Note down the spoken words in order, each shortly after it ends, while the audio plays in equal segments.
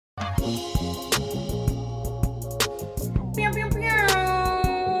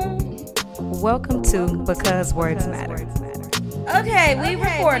Welcome to Because Words Matter. Okay, we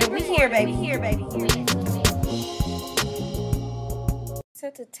recorded. We here, baby.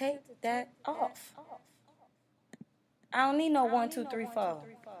 Said to take that off. I don't need no 1, 2, 3, 4.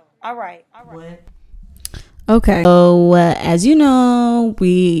 All right. What? Okay, so as you know,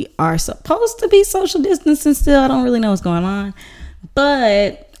 we are supposed to be social distancing still. I don't really know what's going on,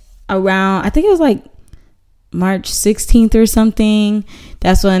 but around, I think it was like March 16th or something,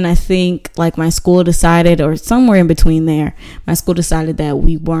 that's when I think like my school decided, or somewhere in between there, my school decided that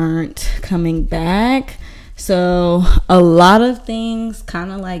we weren't coming back. So a lot of things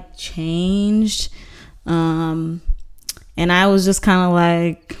kind of like changed, and I was just kind of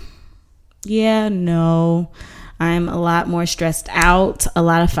like, yeah, no, I'm a lot more stressed out. A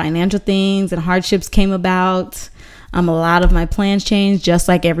lot of financial things and hardships came about. A lot of my plans changed just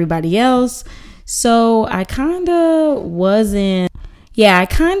like everybody else. So I kind of wasn't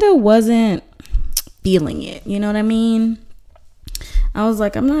feeling it. You know what I mean? I was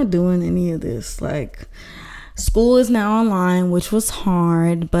like, I'm not doing any of this. Like, school is now online, which was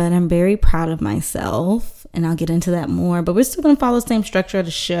hard, but I'm very proud of myself. And I'll get into that more. But we're still going to follow the same structure of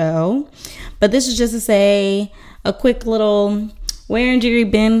the show. But this is just to say a quick little, where and Jerry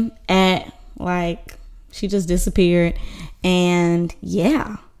been at? Like, she just disappeared. And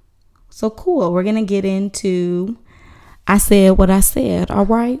yeah. So cool. We're going to get into I said what I said. All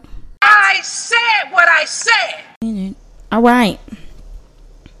right? I said what I said. All right.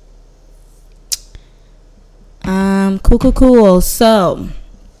 Cool. So,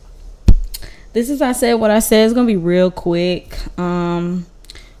 this is I said what I said. It's going to be real quick.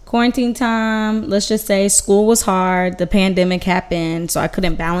 Quarantine time, let's just say school was hard. The pandemic happened, so I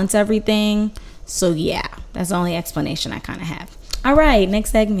couldn't balance everything. So, yeah, that's the only explanation I kind of have. All right,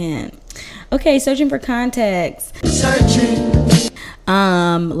 next segment. Okay, searching for context.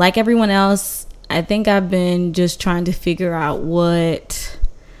 Like everyone else, I think I've been just trying to figure out what,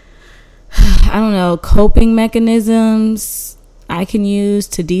 I don't know, coping mechanisms I can use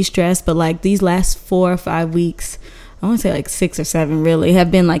to de-stress. But like these last 4 or 5 weeks, I want to say like 6 or 7 really,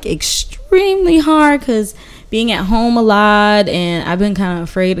 have been like extremely hard because being at home a lot and I've been kind of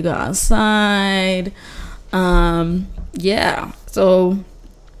afraid to go outside. Yeah, so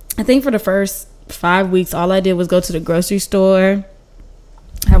I think for the first 5 weeks, all I did was go to the grocery store.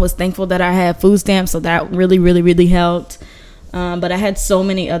 I was thankful that I had food stamps, so that really helped. But I had so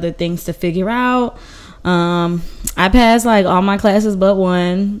many other things to figure out. I passed like all my classes but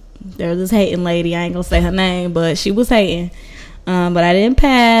one. There was this hating lady, I ain't gonna say her name, but she was hating. But I didn't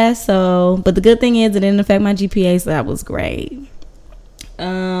pass, but the good thing is it didn't affect my GPA, so that was great.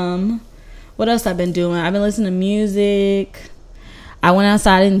 What else I've been doing? I've been listening to music. I went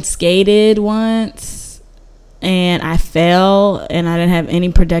outside and skated once, and I fell, and I didn't have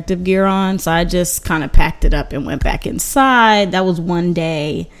any protective gear on, so I just kind of packed it up and went back inside. That was one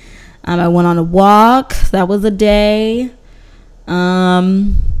day. I went on a walk. That was a day.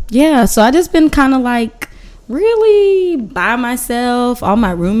 Yeah, so I just been kind of like really by myself. All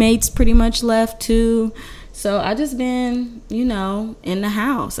my roommates pretty much left too. So I just been, in the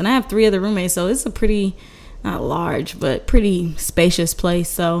house. And I have 3 other roommates, so it's a pretty, not large, but pretty spacious place.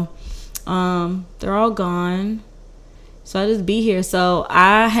 So they're all gone. So I just be here. So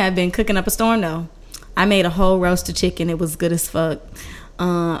I have been cooking up a storm though. I made a whole roasted chicken. It was good as fuck.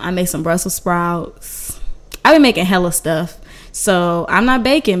 I made some Brussels sprouts. I've been making hella stuff. So I'm not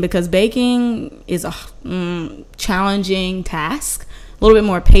baking because baking is a challenging task. A little bit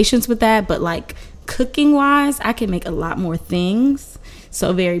more patience with that. But like cooking wise, I can make a lot more things.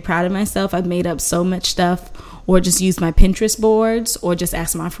 So very proud of myself. I've made up so much stuff, or just use my Pinterest boards, or just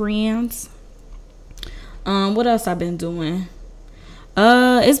ask my friends. What else I've been doing?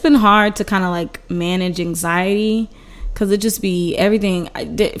 It's been hard to kind of like manage anxiety. Because it just be everything.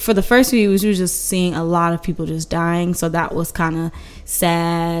 For the first few weeks, we were just seeing a lot of people just dying. So that was kind of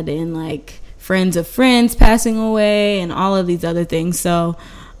sad. And like friends of friends passing away and all of these other things. So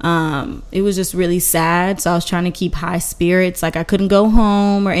it was just really sad. So I was trying to keep high spirits. Like I couldn't go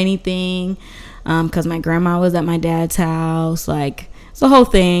home or anything. Because my grandma was at my dad's house. Like it's the whole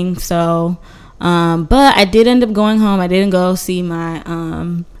thing. So but I did end up going home. I didn't go see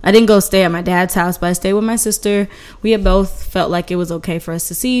I didn't go stay at my dad's house, but I stayed with my sister. We had both felt like it was okay for us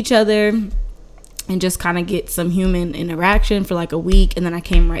to see each other and just kind of get some human interaction for like a week. And then I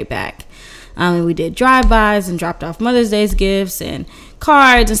came right back. And we did drive-bys and dropped off Mother's Day's gifts and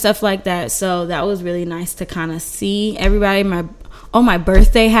cards and stuff like that. So that was really nice to kind of see everybody. My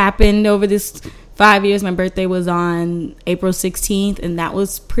birthday happened over this 5 years. My birthday was on April 16th, and that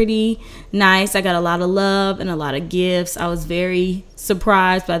was pretty nice. I got a lot of love and a lot of gifts. I was very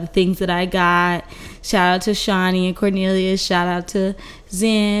surprised by the things that I got. Shout out to Shawnee and Cornelius. Shout out to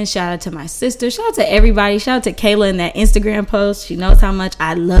Zen. Shout out to my sister. Shout out to everybody. Shout out to Kayla in that Instagram post. She knows how much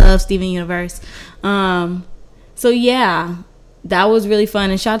I love Steven Universe. So yeah, that was really fun.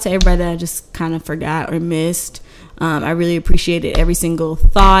 And shout out to everybody that I just kind of forgot or missed. I really appreciated every single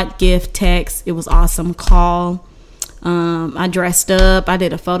thought, gift, text. It was awesome. Call. I dressed up. I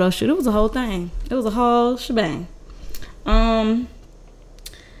did a photo shoot. It was a whole thing. It was a whole shebang.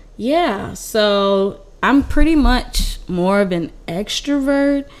 Yeah, so I'm pretty much more of an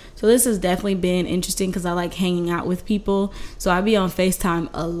extrovert. So this has definitely been interesting because I like hanging out with people. So I be on FaceTime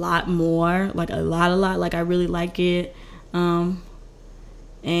a lot more, like a lot. Like I really like it.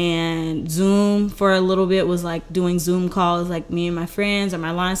 And Zoom for a little bit was like doing Zoom calls, like me and my friends or my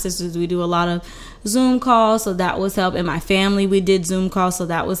line sisters, we do a lot of Zoom calls, so that was help. And my family, we did Zoom calls, so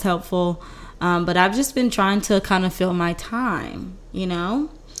that was helpful. But I've just been trying to kind of fill my time, you know?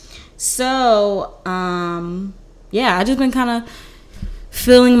 So, yeah, I just been kind of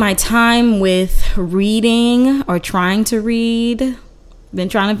filling my time with reading or trying to read. Been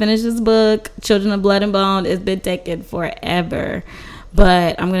trying to finish this book, Children of Blood and Bone. It's been taking forever,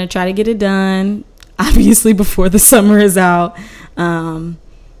 but I'm going to try to get it done, obviously, before the summer is out.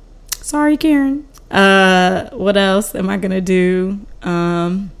 Sorry, Karen. What else am I going to do?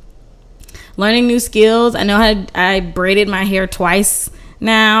 Learning new skills. I know I braided my hair twice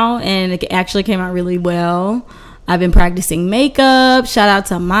now, and it actually came out really well. I've been practicing makeup. Shout out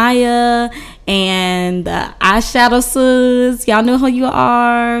to Maya and the eyeshadow sis. Y'all know who you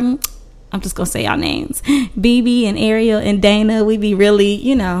are. I'm just gonna say y'all names. BB and Ariel and Dana. We be really,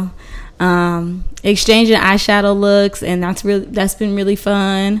 exchanging eyeshadow looks, and that's been really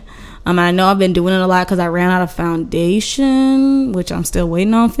fun. I know I've been doing it a lot because I ran out of foundation, which I'm still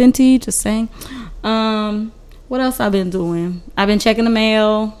waiting on Fenty. Just saying. What else I've been doing? I've been checking the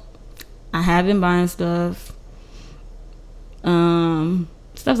mail. I have been buying stuff.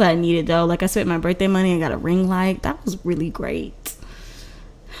 Stuff that I needed though. Like I spent my birthday money. I got a ring light. That was really great.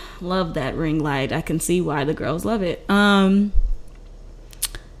 Love that ring light. I can see why the girls love it.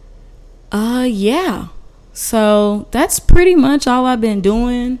 Yeah. So that's pretty much all I've been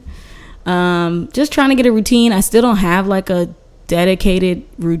doing. Just trying to get a routine. I still don't have like a dedicated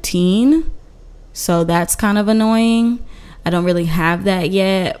routine, so that's kind of annoying. I don't really have that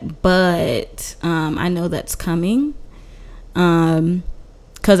yet, but I know that's coming.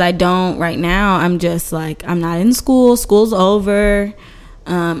 Because I don't right now. I'm just like, I'm not in school. School's over.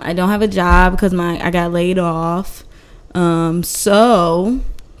 I don't have a job because I got laid off. So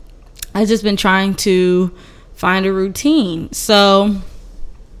I've just been trying to find a routine. So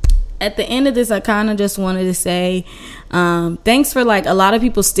at the end of this, I kind of just wanted to say thanks for like a lot of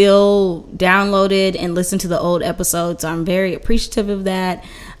people still downloaded and listened to the old episodes. So I'm very appreciative of that.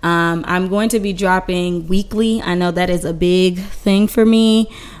 I'm going to be dropping weekly. I know that is a big thing for me,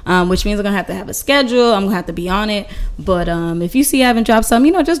 which means I'm going to have a schedule. I'm going to have to be on it. But if you see I haven't dropped some,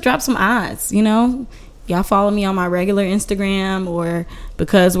 just drop some odds, Y'all follow me on my regular Instagram or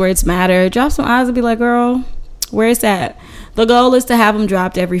Because Words Matter. Drop some odds and be like, girl, where it's at. The goal is to have them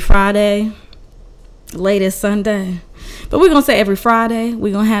dropped every Friday, latest Sunday. But we're going to say every Friday.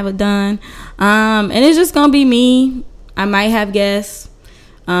 We're going to have it done. And it's just going to be me. I might have guests.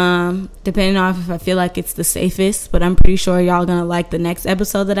 Depending on if I feel like it's the safest, but I'm pretty sure y'all gonna like the next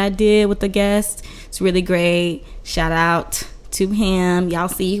episode that I did with the guest. It's really great. Shout out to him. Y'all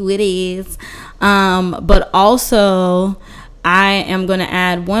see who it is. But also I am gonna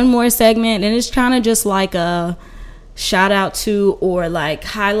add one more segment, and it's kind of just like a shout out to or like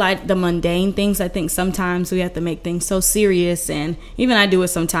highlight the mundane things. I think sometimes we have to make things so serious, and even I do it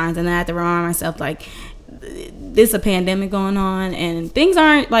sometimes, and I have to remind myself like, there's a pandemic going on and things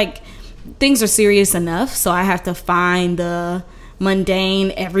are serious enough, so I have to find the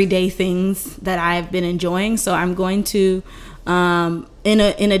mundane everyday things that I've been enjoying. So I'm going to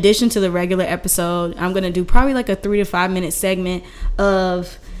in addition to the regular episode, I'm going to do probably like a 3 to 5 minute segment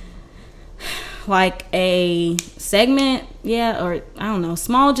of like a segment, or I don't know,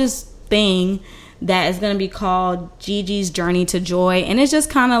 small just thing that is going to be called Gigi's Journey to Joy. And it's just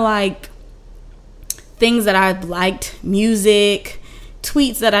kind of like things that I've liked, music,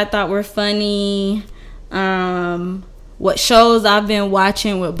 tweets that I thought were funny, what shows I've been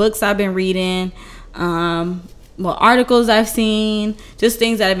watching, what books I've been reading, what articles I've seen, just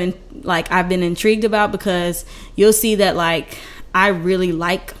things that I've been intrigued about, because you'll see that like I really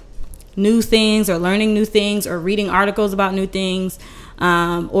like new things or learning new things or reading articles about new things.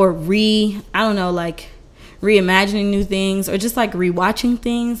 or reimagining new things, or just like rewatching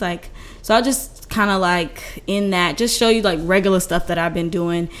things. Like, so I'll just kind of like in that just show you like regular stuff that I've been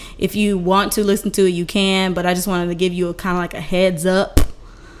doing. If you want to listen to it, you can, but I just wanted to give you a kind of like a heads up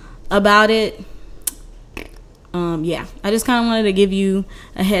about it. I just kind of wanted to give you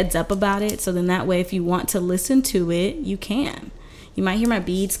a heads up about it, so then that way if you want to listen to it, you can. You might hear my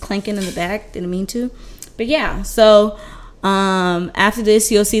beads clanking in the back, didn't mean to, but yeah. So after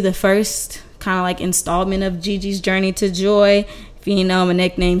this, you'll see the first kind of like installment of Gigi's Journey to Joy. If you know, my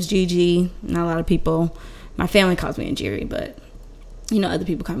nickname's Gigi. Not a lot of people, my family calls me Injiri, but other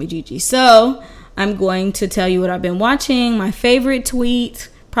people call me Gigi. So I'm going to tell you what I've been watching. My favorite tweet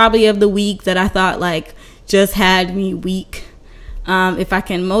probably of the week that I thought like just had me weak. If I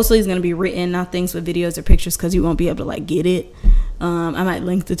can, mostly it's going to be written, not things with videos or pictures, because you won't be able to like get it. I might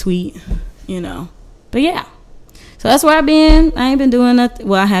link the tweet, but yeah. So that's where I've been. I ain't been doing nothing.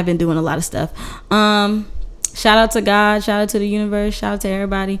 Well, I have been doing a lot of stuff. Shout out to God, shout out to the universe, shout out to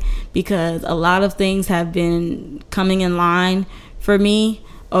everybody, because a lot of things have been coming in line for me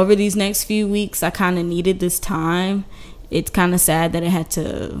over these next few weeks. I kind of needed this time. It's kind of sad that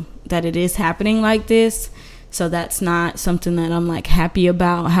it is happening like this. So that's not something that I'm like happy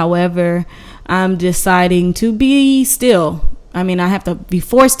about. However, I'm deciding to be still. I mean, I have to be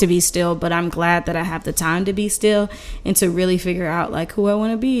forced to be still, but I'm glad that I have the time to be still and to really figure out like who I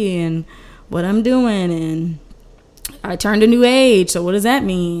want to be and what I'm doing. And I turned a new age, so what does that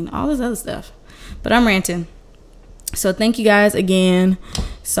mean? All this other stuff. But I'm ranting. So thank you guys again.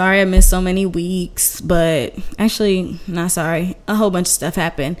 Sorry I missed so many weeks, but actually not sorry. A whole bunch of stuff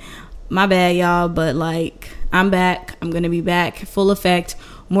happened. My bad, y'all, but like I'm back. I'm going to be back full effect,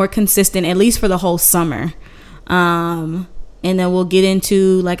 more consistent, at least for the whole summer. And then we'll get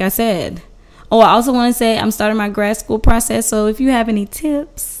into, like I said. Oh, I also want to say I'm starting my grad school process. So if you have any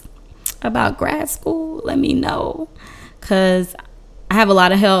tips about grad school, let me know, because I have a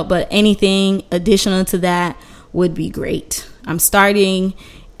lot of help, but anything additional to that would be great. I'm starting,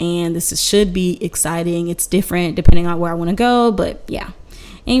 and this should be exciting. It's different depending on where I want to go, but yeah.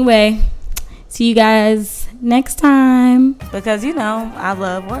 Anyway, see you guys next time, because I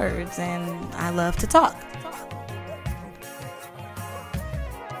love words and I love to talk.